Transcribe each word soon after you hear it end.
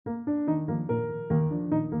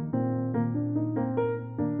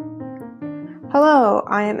Hello,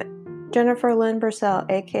 I am Jennifer Lynn Purcell,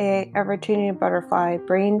 aka Ever-Tuning Butterfly,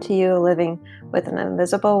 bringing to you Living with an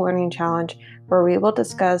Invisible Learning Challenge, where we will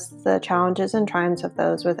discuss the challenges and triumphs of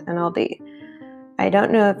those with NLD. I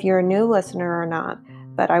don't know if you're a new listener or not,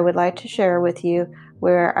 but I would like to share with you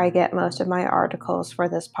where I get most of my articles for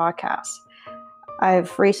this podcast.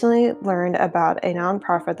 I've recently learned about a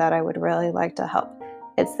nonprofit that I would really like to help.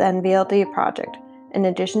 It's the NVLD Project. In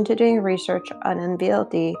addition to doing research on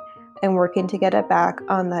NVLD and working to get it back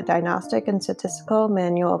on the Diagnostic and Statistical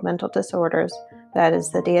Manual of Mental Disorders, that is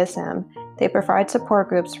the DSM, they provide support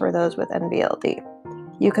groups for those with NVLD.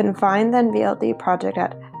 You can find the NVLD Project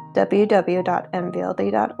at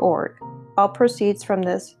www.nvld.org. All proceeds from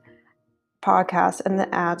this podcast and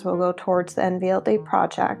the ads will go towards the NVLD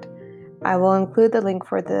Project. I will include the link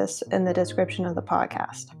for this in the description of the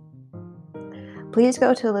podcast. Please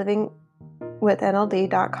go to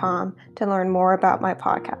livingwithnld.com to learn more about my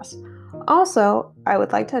podcast. Also, I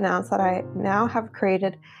would like to announce that I now have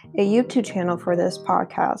created a YouTube channel for this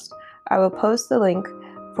podcast. I will post the link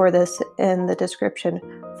for this in the description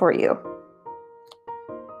for you.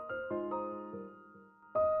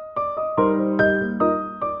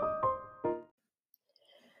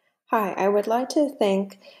 Hi, I would like to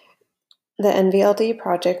thank the NVLD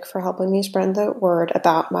Project for helping me spread the word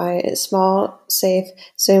about my small, safe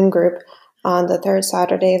Zoom group on the third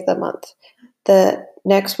Saturday of the month. The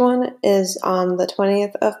next one is on the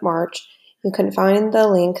 20th of March. You can find the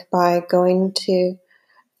link by going to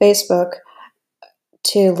Facebook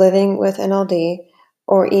to Living with NLD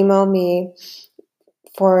or email me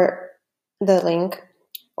for the link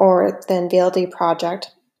or the NVLD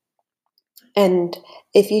Project. And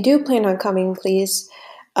if you do plan on coming, please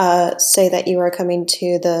say that you are coming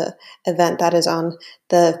to the event that is on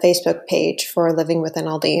the Facebook page for Living with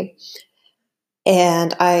NLD.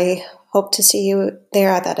 And I hope to see you there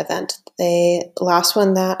at that event. The last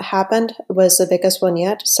one that happened was the biggest one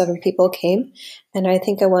yet. 7 people came, and I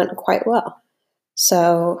think it went quite well.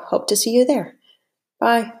 So hope to see you there.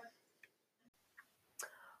 Bye.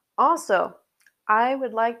 Also, I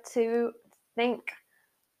would like to thank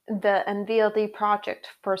the NVLD Project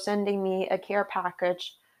for sending me a care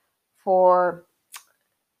package for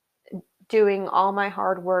doing all my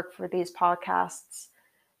hard work for these podcasts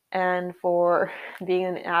and for being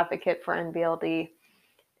an advocate for NVLD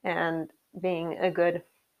and being a good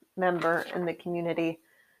member in the community.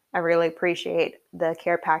 I really appreciate the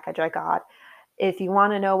care package I got. If you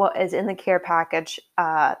want to know what is in the care package,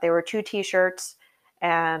 there were 2 t-shirts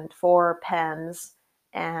and 4 pens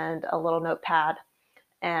and a little notepad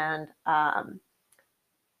and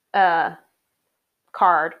a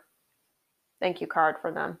card. Thank you card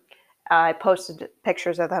for them. I posted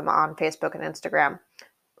pictures of them on Facebook and Instagram.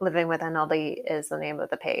 Living with NLD is the name of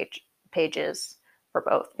the pages for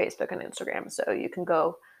both Facebook and Instagram, so you can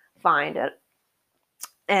go find it.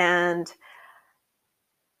 And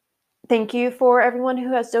thank you for everyone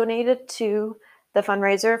who has donated to the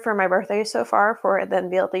fundraiser for my birthday so far for the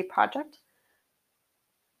NVLD Project.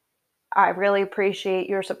 I really appreciate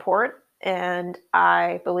your support, and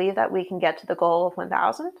I believe that we can get to the goal of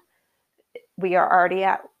 1,000. We are already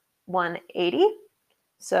at 180,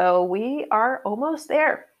 so we are almost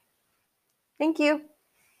there. Thank you.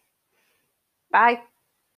 Bye.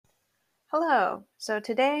 Hello. So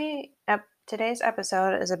today's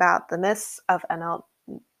episode is about the myths of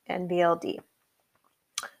NVLD.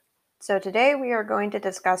 So today we are going to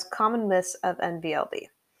discuss common myths of NVLD.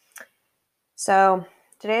 So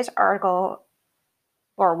today's article,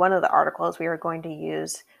 or one of the articles we are going to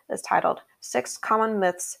use, is titled 6 Common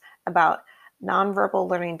Myths About Nonverbal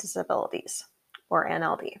Learning Disabilities, or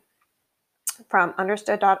NLD, from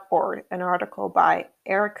understood.org, an article by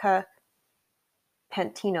Erica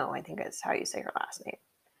Pentino, I think is how you say her last name.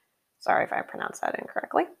 Sorry if I pronounced that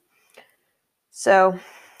incorrectly. So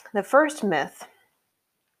the first myth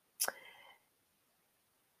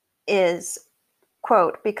is,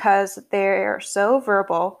 quote, because they're so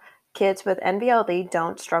verbal, kids with NVLD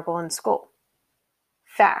don't struggle in school.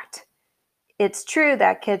 Fact. It's true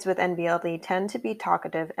that kids with NVLD tend to be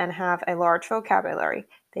talkative and have a large vocabulary.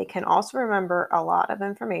 They can also remember a lot of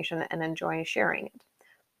information and enjoy sharing it.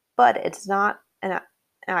 But it's not an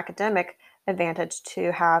academic advantage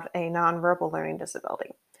to have a nonverbal learning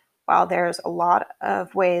disability. While there's a lot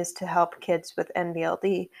of ways to help kids with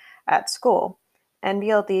NVLD at school,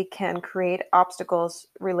 NVLD can create obstacles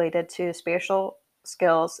related to spatial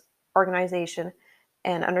skills, organization,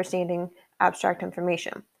 and understanding abstract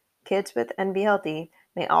information. Kids with NVLD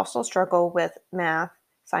may also struggle with math,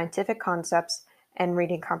 scientific concepts, and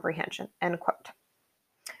reading comprehension, end quote.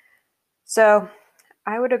 So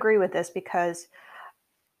I would agree with this because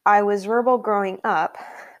I was verbal growing up,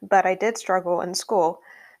 but I did struggle in school.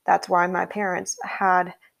 That's why my parents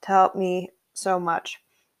had to help me so much.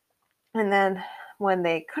 And then when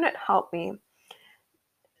they couldn't help me,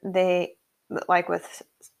 they, like with,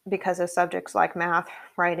 because of subjects like math,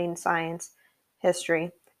 writing, science,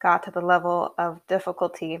 history, got to the level of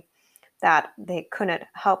difficulty that they couldn't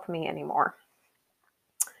help me anymore.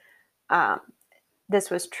 Um, this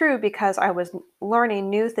was true because I was learning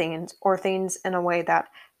new things or things in a way that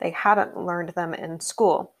they hadn't learned them in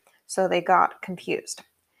school. So they got confused.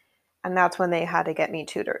 And that's when they had to get me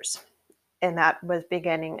tutors. And that was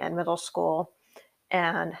beginning in middle school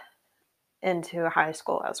and into high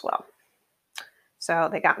school as well. So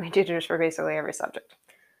they got me tutors for basically every subject,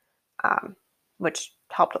 which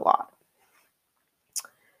helped a lot.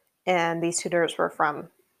 And these tutors were from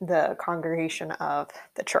the congregation of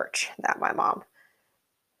the church that my mom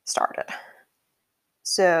started.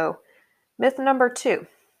 So, myth number 2,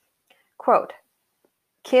 quote,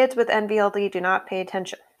 kids with NVLD do not pay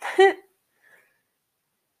attention.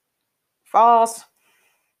 False.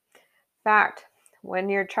 Fact. When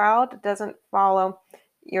your child doesn't follow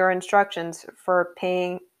your instructions for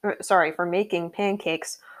making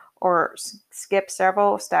pancakes or skip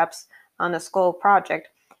several steps on a school project,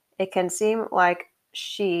 it can seem like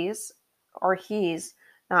she's or he's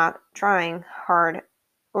not trying hard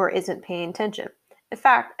or isn't paying attention. In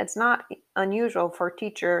fact, it's not unusual for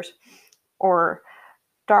teachers or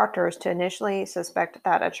doctors to initially suspect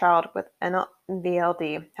that a child with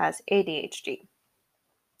NVLD has ADHD.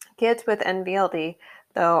 Kids with NVLD,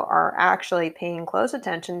 though, are actually paying close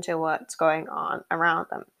attention to what's going on around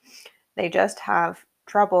them. They just have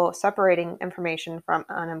trouble separating information from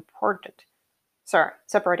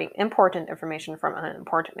separating important information from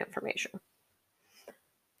unimportant information.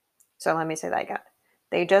 So let me say that again.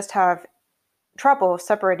 They just have trouble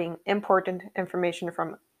separating important information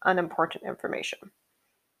from unimportant information.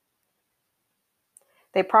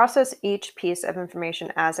 They process each piece of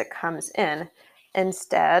information as it comes in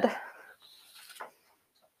instead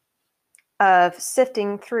of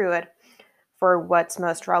sifting through it for what's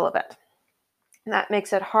most relevant. And that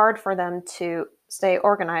makes it hard for them to stay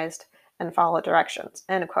organized and follow directions,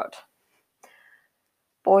 end quote.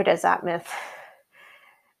 Boy, does that myth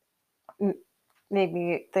make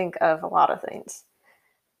me think of a lot of things.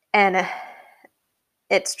 And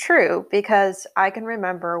it's true because I can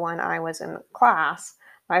remember when I was in class,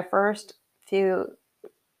 my first few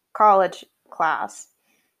college class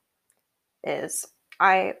is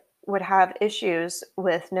I would have issues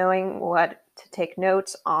with knowing what to take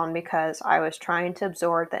notes on because I was trying to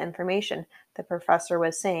absorb the information the professor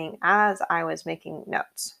was saying as I was making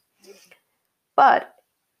notes. But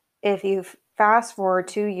if you fast forward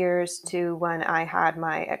 2 years to when I had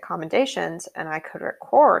my accommodations and I could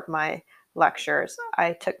record my lectures,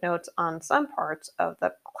 I took notes on some parts of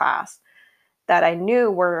the class that I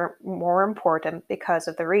knew were more important because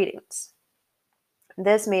of the readings.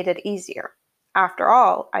 This made it easier. After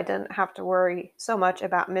all, I didn't have to worry so much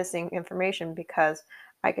about missing information because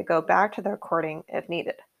I could go back to the recording if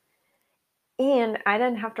needed. And I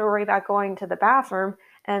didn't have to worry about going to the bathroom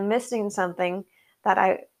and missing something that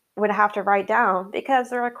I would have to write down because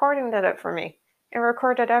the recording did it for me. It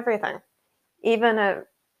recorded everything. Even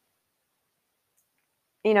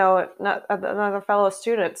another fellow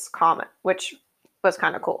student's comment, which was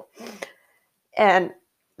kind of cool. And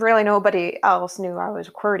really nobody else knew I was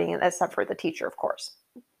recording it except for the teacher, of course,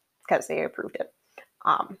 because they approved it.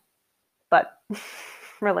 But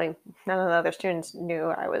really, none of the other students knew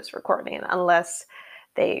I was recording unless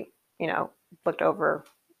they, looked over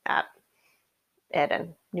at it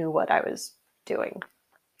and knew what I was doing,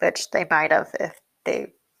 which they might have if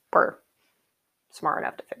they were smart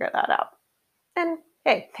enough to figure that out. And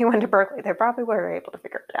hey, they went to Berkeley. They probably were able to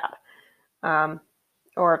figure it out.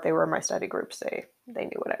 Or if they were in my study groups, they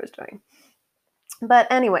knew what I was doing.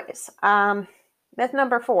 But anyways, myth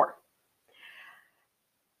number 4.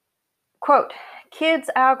 Quote, kids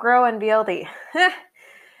outgrow NVLD.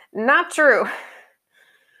 Not true.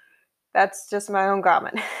 That's just my own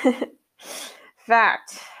comment.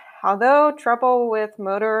 Fact, although trouble with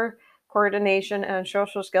motor coordination and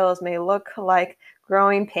social skills may look like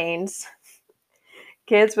growing pains,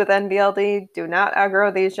 kids with NVLD do not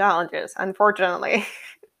outgrow these challenges, unfortunately.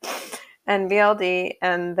 NVLD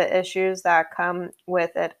and the issues that come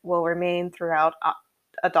with it will remain throughout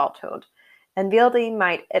adulthood. NVLD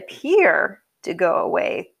might appear to go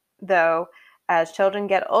away, though, as children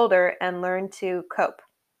get older and learn to cope.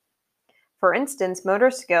 For instance, motor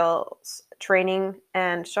skills training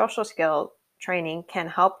and social skill training can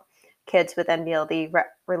help kids with NVLD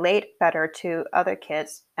relate better to other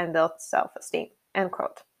kids and build self-esteem, end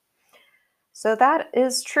quote. So that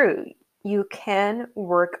is true. You can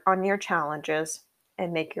work on your challenges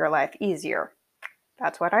and make your life easier.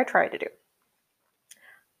 That's what I try to do.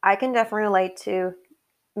 I can definitely relate to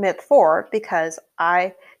myth 4 because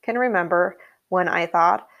I can remember when I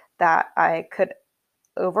thought that I could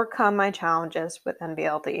overcome my challenges with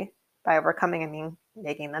NVLD. By overcoming, I mean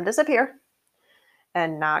making them disappear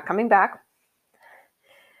and not coming back.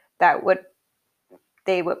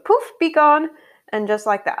 They would poof, be gone, and just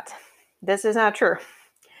like that. This is not true.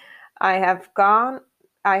 I have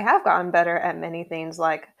gotten better at many things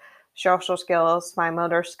like social skills, fine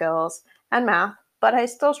motor skills, and math, but I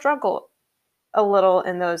still struggle a little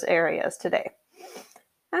in those areas today.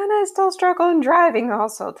 And I still struggle in driving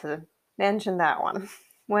also, to mention that one.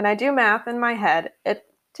 When I do math in my head, it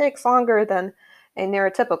takes longer than a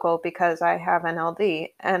neurotypical because I have an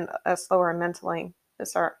LD and a slower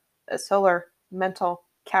mental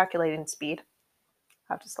calculating speed.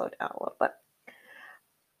 I have to slow down a little bit.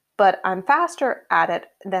 But I'm faster at it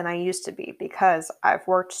than I used to be because I've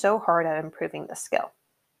worked so hard at improving the skill.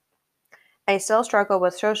 I still struggle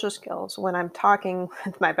with social skills when I'm talking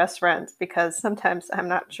with my best friends because sometimes I'm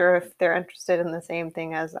not sure if they're interested in the same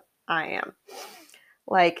thing as I am.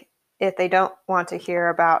 Like if they don't want to hear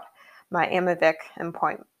about my Amivic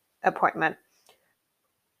appointment,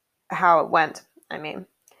 how it went, I mean,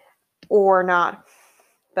 or not,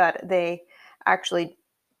 but they actually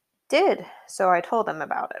did, so I told them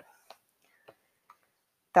about it.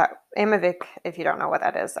 That Amivic, if you don't know what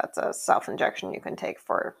that is, that's a self-injection you can take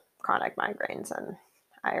for chronic migraines, and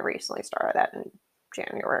I recently started that in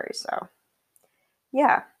January, so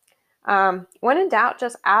yeah. When in doubt,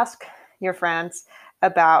 just ask your friends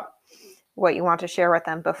about what you want to share with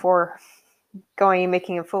them before going and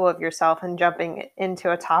making a fool of yourself and jumping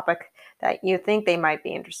into a topic that you think they might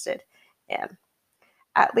be interested in.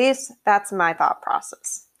 At least that's my thought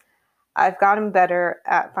process. I've gotten better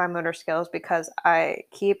at fine motor skills because I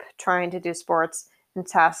keep trying to do sports and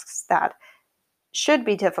tasks that should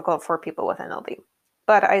be difficult for people with NLD.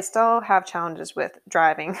 But I still have challenges with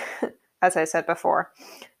driving, as I said before,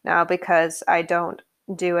 now because I don't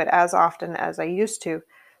do it as often as I used to.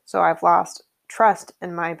 So I've lost trust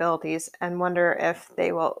in my abilities and wonder if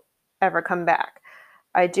they will ever come back.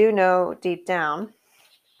 I do know deep down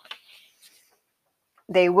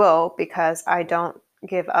they will because I don't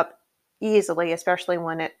give up easily, especially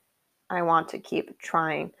when I want to keep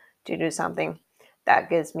trying to do something that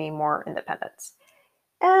gives me more independence.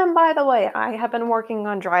 And by the way, I have been working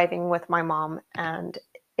on driving with my mom, and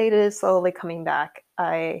it is slowly coming back.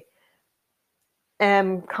 I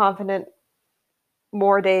am confident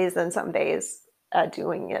more days than some days at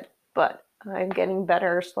doing it, but I'm getting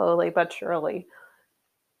better slowly but surely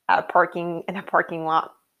at parking in a parking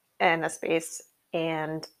lot and a space.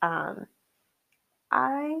 And I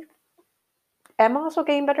am also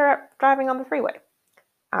getting better at driving on the freeway.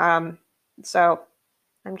 So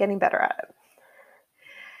I'm getting better at it.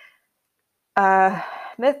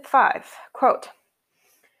 Myth 5, quote,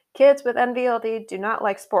 kids with NVLD do not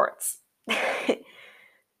like sports.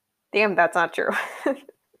 Damn, that's not true.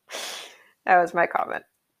 That was my comment.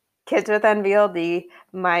 Kids with NVLD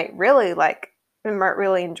might really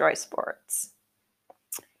enjoy sports,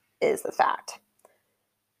 is the fact.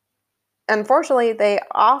 Unfortunately, they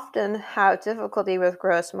often have difficulty with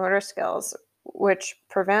gross motor skills, which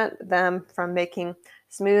prevent them from making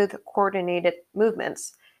smooth, coordinated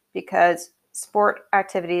movements because sport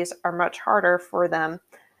activities are much harder for them.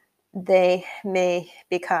 They may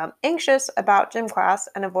become anxious about gym class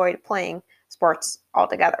and avoid playing sports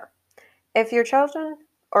altogether. If your children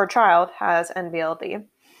or child has NVLD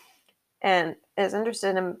and is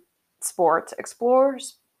interested in sports, explore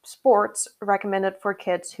sports recommended for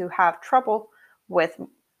kids who have trouble with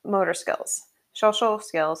motor skills, social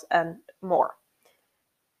skills, and more.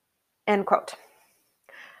 End quote.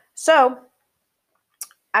 So,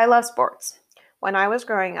 I love sports. When I was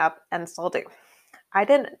growing up, and still do, I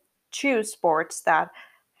didn't choose sports that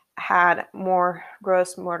had more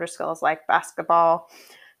gross motor skills like basketball,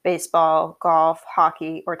 baseball, golf,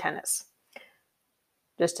 hockey, or tennis,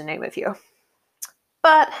 just to name a few.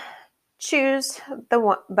 But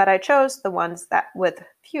I chose the ones that with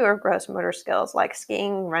fewer gross motor skills like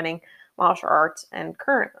skiing, running, martial arts, and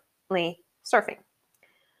currently surfing.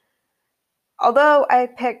 Although I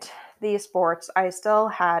picked these sports, I still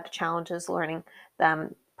had challenges learning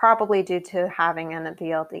them, probably due to having an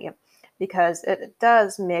VLD, because it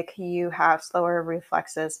does make you have slower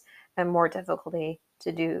reflexes and more difficulty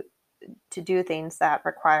to do things that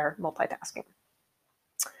require multitasking.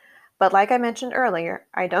 But like I mentioned earlier,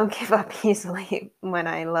 I don't give up easily when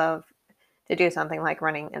I love to do something like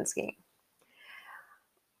running and skiing.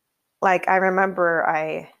 Like, I remember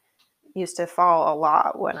I used to fall a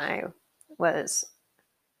lot when I was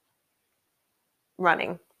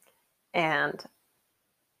running and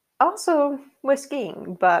also with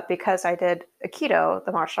skiing, but because I did Aikido,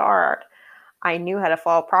 the martial art, I knew how to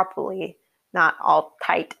fall properly, not all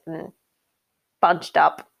tight and bunched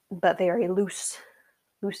up, but very loose,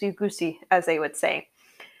 loosey goosey, as they would say.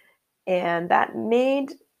 And that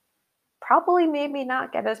probably made me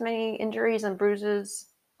not get as many injuries and bruises.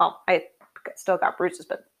 Well, I still got bruises,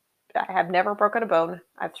 but I have never broken a bone.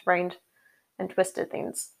 I've sprained and twisted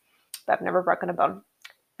things, but I've never broken a bone.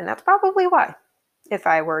 And that's probably why, if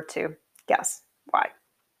I were to guess why.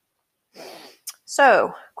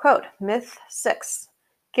 So, quote, myth 6.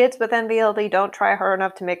 Kids with NVLD don't try hard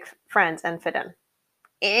enough to make friends and fit in.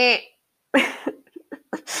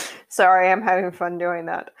 Sorry, I'm having fun doing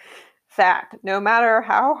that. Fact, no matter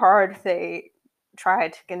how hard they try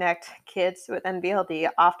to connect, kids with NVLD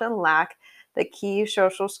often lack the key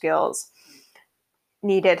social skills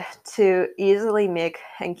needed to easily make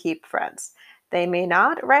and keep friends. They may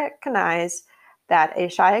not recognize that a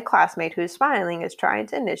shy classmate who's smiling is trying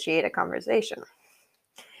to initiate a conversation.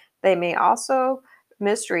 They may also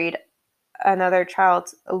misread another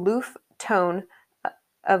child's aloof tone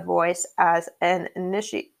of voice as an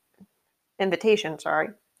invitation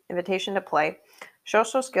to play.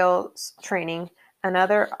 Social skills training and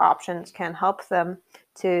other options can help them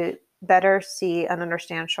to better see and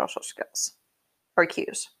understand social skills or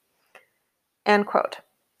cues. End quote.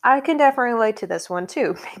 I can definitely relate to this one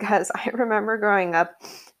too, because I remember growing up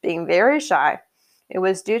being very shy. It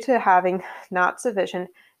was due to having not sufficient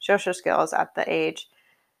social skills at that age.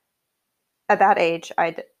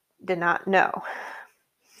 I did not know,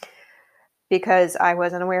 because I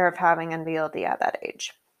wasn't aware of having NVLD at that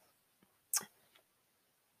age.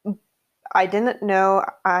 I didn't know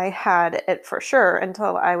I had it for sure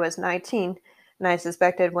until I was 19, and I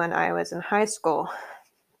suspected when I was in high school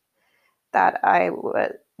that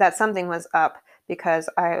something was up, because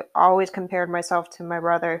I always compared myself to my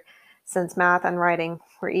brother, since math and writing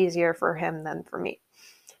were easier for him than for me.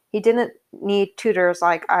 He didn't need tutors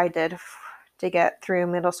like I did to get through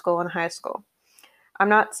middle school and high school. I'm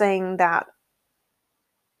not saying that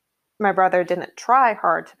my brother didn't try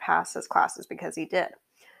hard to pass his classes, because he did,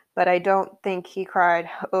 but I don't think he cried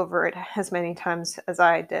over it as many times as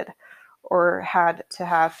I did, or had to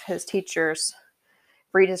have his teachers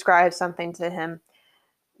redescribe something to him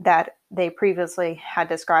that they previously had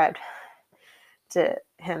described to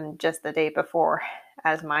him just the day before,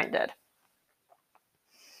 as mine did.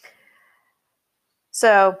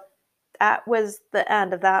 So that was the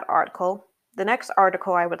end of that article. The next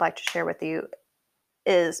article I would like to share with you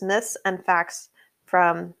is myths and facts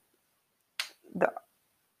from the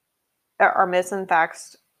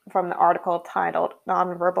article titled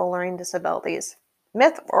Nonverbal Learning Disabilities,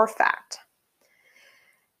 Myth or Fact.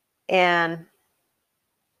 And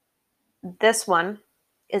this one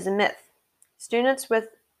is a myth. Students with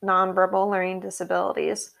nonverbal learning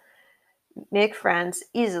disabilities make friends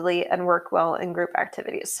easily and work well in group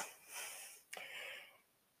activities.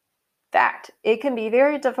 Fact, it can be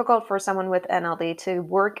very difficult for someone with NLD to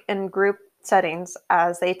work in group settings,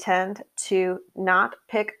 as they tend to not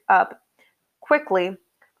pick up quickly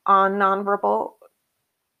on nonverbal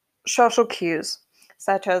social cues,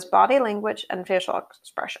 such as body language and facial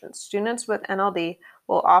expressions. Students with NLD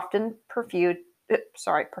will often prefer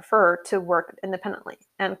to work independently.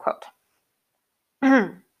 End quote.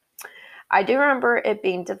 I do remember it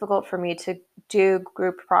being difficult for me to do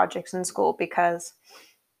group projects in school, because,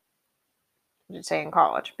 say in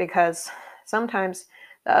college, because sometimes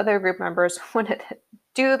the other group members wouldn't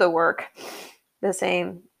do the work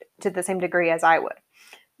to the same degree as I would.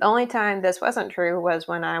 The only time this wasn't true was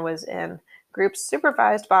when I was in groups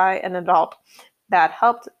supervised by an adult. That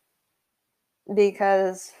helped,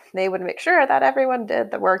 because they would make sure that everyone did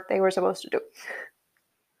the work they were supposed to do.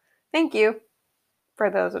 Thank you for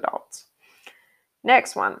those adults.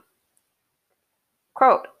 Next one.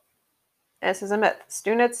 Quote, this is a myth.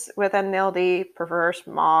 Students with NLD prefer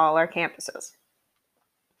smaller campuses.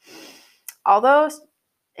 Although,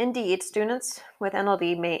 indeed, students with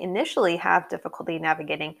NLD may initially have difficulty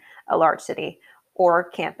navigating a large city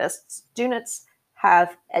or campus, students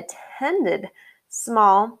have attended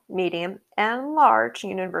small, medium, and large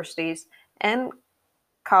universities and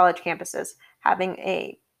college campuses, having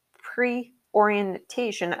a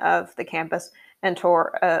pre-orientation of the campus and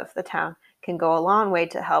tour of the town can go a long way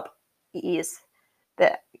to help ease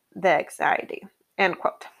the anxiety. End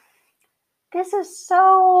quote. This is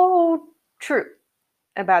so true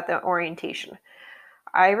about the orientation.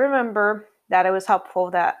 I remember that it was helpful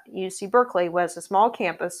that UC Berkeley was a small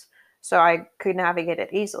campus so I could navigate it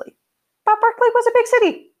easily. But Berkeley was a big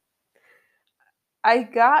city. I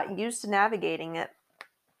got used to navigating it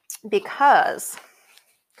because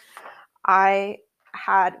I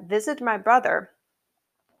had visited my brother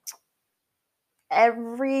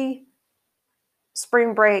every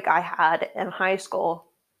spring break I had in high school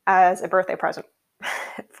as a birthday present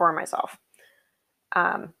for myself.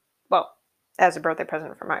 Well, as a birthday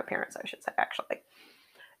present for my parents, I should say, actually.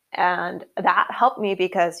 And that helped me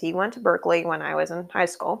because he went to Berkeley when I was in high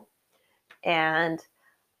school. And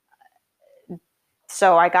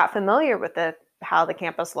so I got familiar with how the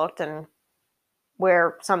campus looked and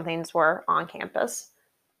where some things were on campus.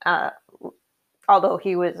 Although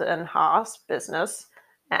he was in Haas business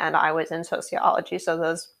and I was in sociology, so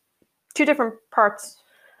those two different parts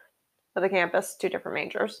of the campus, two different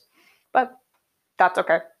majors. But that's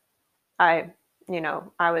okay. I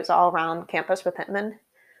was all around campus with him, and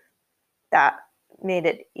that made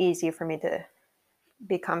it easy for me to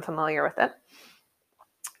become familiar with it.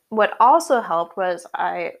 What also helped was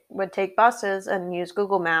I would take buses and use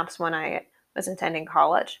Google Maps when I was attending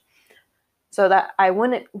college so that I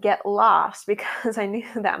wouldn't get lost because I knew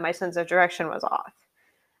that my sense of direction was off.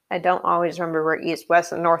 I don't always remember where east,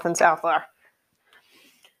 west, and north and south are.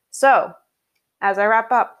 So, as I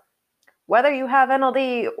wrap up, whether you have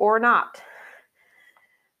NLD or not,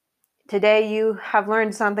 today you have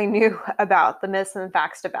learned something new about the myths and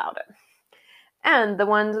facts about it. And the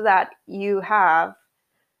ones that you have,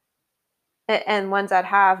 and ones that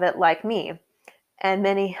have it like me, and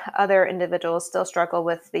many other individuals still struggle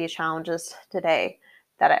with these challenges today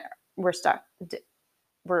that were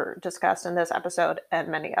discussed in this episode and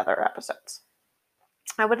many other episodes.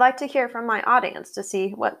 I would like to hear from my audience to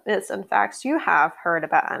see what myths and facts you have heard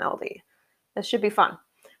about NLD. This should be fun.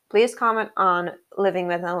 Please comment on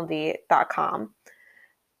livingwithnld.com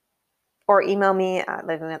or email me at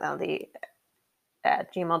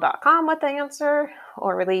livingwithnld@gmail.com with the answer,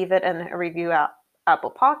 or leave it in a review at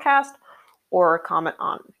Apple Podcast, or comment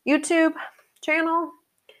on YouTube channel.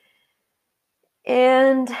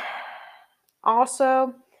 And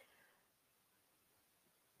also,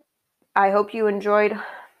 I hope you enjoyed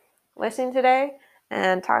listening today,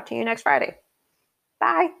 and talk to you next Friday.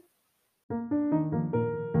 Bye.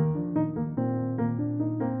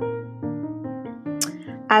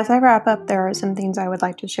 As I wrap up, there are some things I would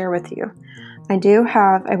like to share with you. I do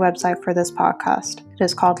have a website for this podcast. It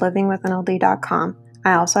is called livingwithnld.com.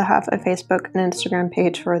 I also have a Facebook and Instagram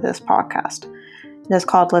page for this podcast. It is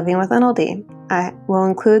called Living with NLD. I will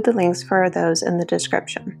include the links for those in the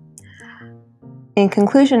description. In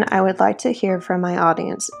conclusion, I would like to hear from my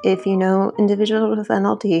audience. If you know individuals with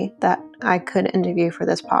NLD that I could interview for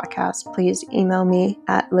this podcast, please email me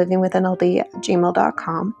at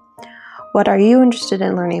livingwithnld@gmail.com. What are you interested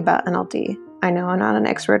in learning about NLD? I know I'm not an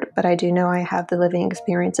expert, but I do know I have the living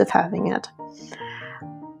experience of having it.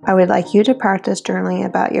 I would like you to practice journaling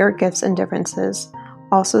about your gifts and differences.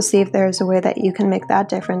 Also see if there is a way that you can make that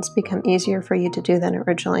difference become easier for you to do than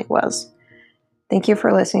originally it was. Thank you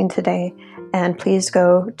for listening today, and please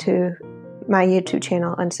go to my YouTube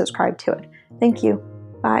channel and subscribe to it. Thank you.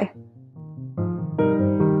 Bye.